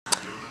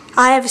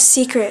I have a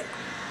secret.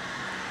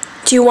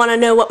 Do you want to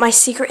know what my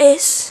secret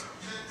is?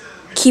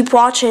 Keep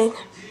watching.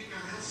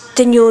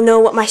 Then you'll know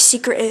what my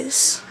secret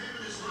is.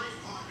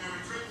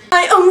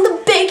 I own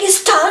the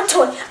biggest dog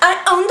toy.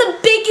 I own the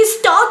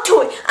biggest dog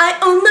toy. I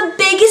own the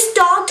biggest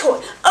dog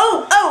toy.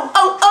 Oh, oh,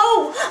 oh,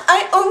 oh.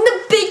 I own the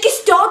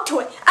biggest dog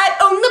toy. I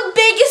own the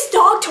biggest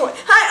dog toy.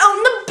 I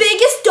own the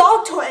biggest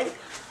dog toy.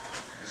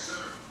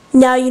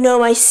 Now you know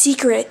my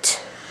secret.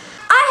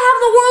 I have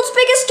the world's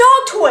biggest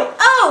dog toy.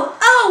 Oh,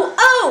 oh,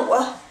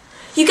 oh.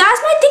 You guys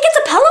might think it's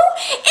a pillow.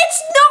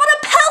 It's not a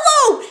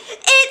pillow.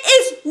 It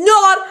is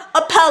not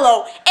a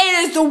pillow. It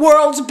is the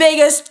world's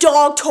biggest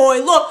dog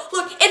toy. Look,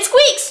 look, it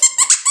squeaks.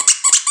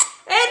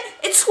 And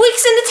it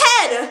squeaks in its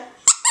head.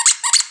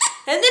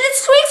 And then it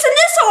squeaks in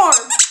this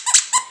arm.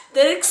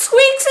 Then it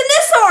squeaks in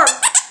this arm.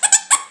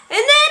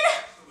 And then,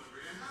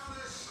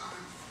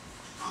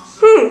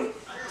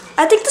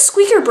 I think the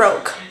squeaker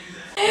broke.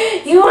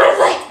 You wanna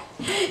play?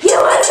 You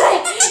wanna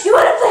play? You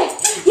wanna play?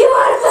 You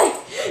wanna play?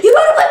 You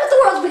wanna play with the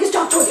world's biggest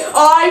dog toy?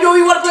 I know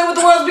you wanna play with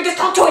the world's biggest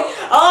dog toy.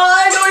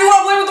 I know you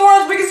wanna play with the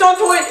world's biggest dog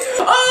toy.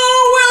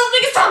 Oh, world's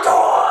biggest dog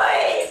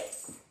toy.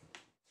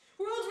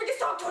 World's biggest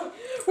dog toy.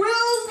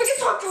 World's biggest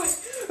dog toy.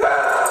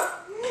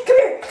 Come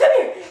here, come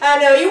here. I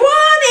know you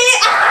want it.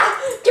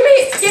 Give me,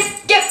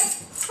 give.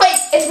 Wait,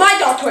 it's my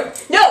dog toy.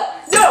 No,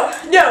 no,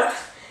 no.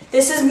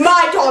 This is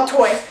my dog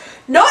toy,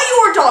 not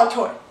your dog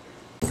toy.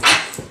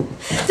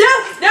 No,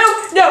 no,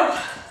 no.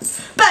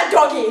 Bad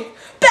doggy.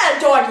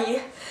 Bad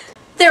doggy.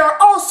 There are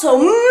also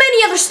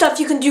many other stuff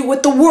you can do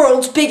with the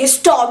world's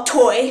biggest dog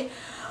toy.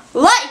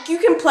 Like you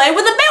can play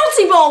with a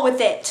bouncy ball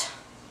with it.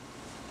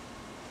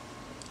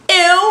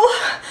 Ew.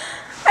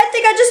 I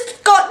think I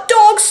just got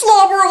dog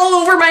slobber all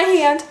over my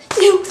hand.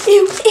 Ew,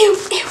 ew, ew,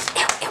 ew,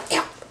 ew, ew,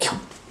 ew, ew.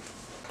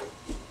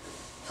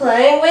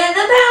 Playing with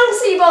a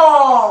bouncy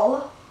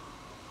ball.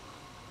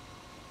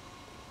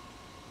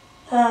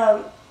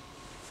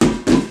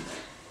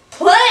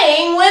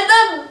 Playing with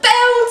a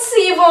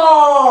bouncy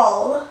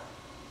ball.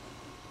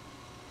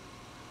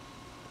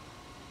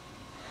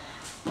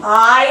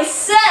 I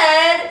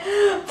said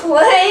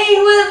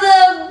playing with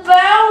a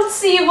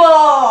bouncy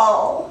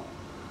ball.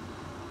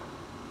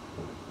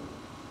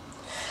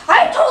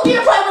 I told you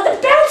to play with a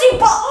bouncy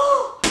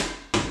ball.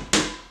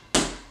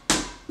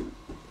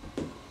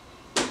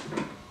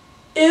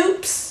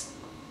 Oops.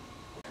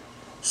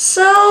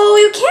 So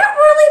you can't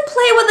really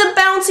play with a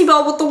bouncy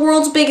ball with the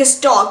world's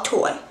biggest dog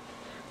toy.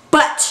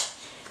 But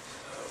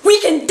we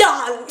can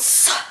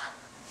dance.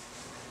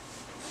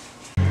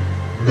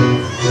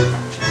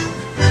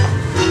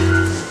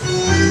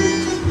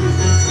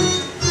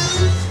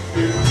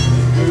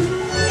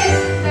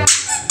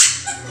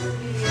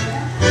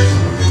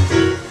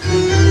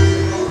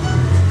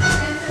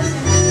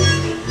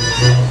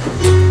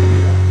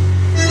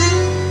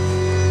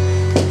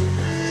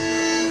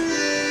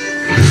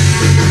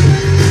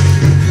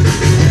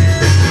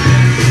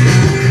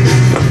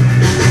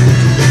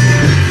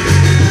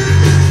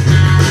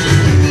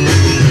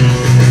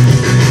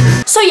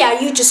 So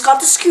yeah, you just got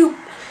the scoop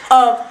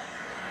of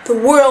the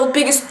world's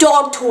biggest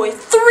dog toy.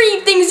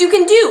 3 things you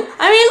can do.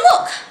 I mean,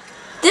 look,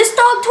 this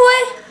dog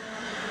toy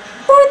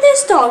or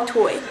this dog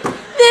toy,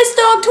 this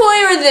dog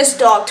toy or this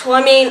dog toy.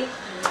 I mean,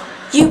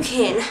 you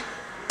can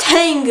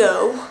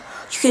tango,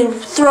 you can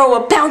throw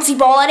a bouncy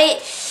ball at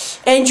it,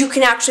 and you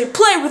can actually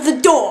play with the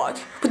dog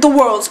with the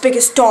world's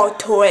biggest dog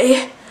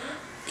toy.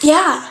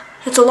 Yeah,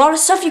 it's a lot of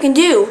stuff you can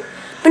do,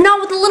 but not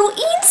with the little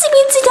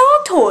eensy-beensy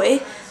dog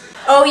toy.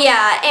 Oh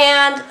yeah,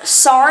 and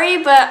sorry,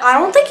 but I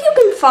don't think you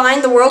can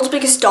find the world's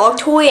biggest dog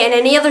toy in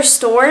any other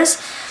stores.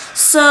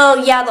 So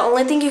yeah, the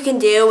only thing you can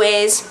do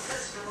is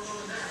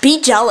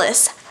be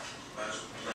jealous.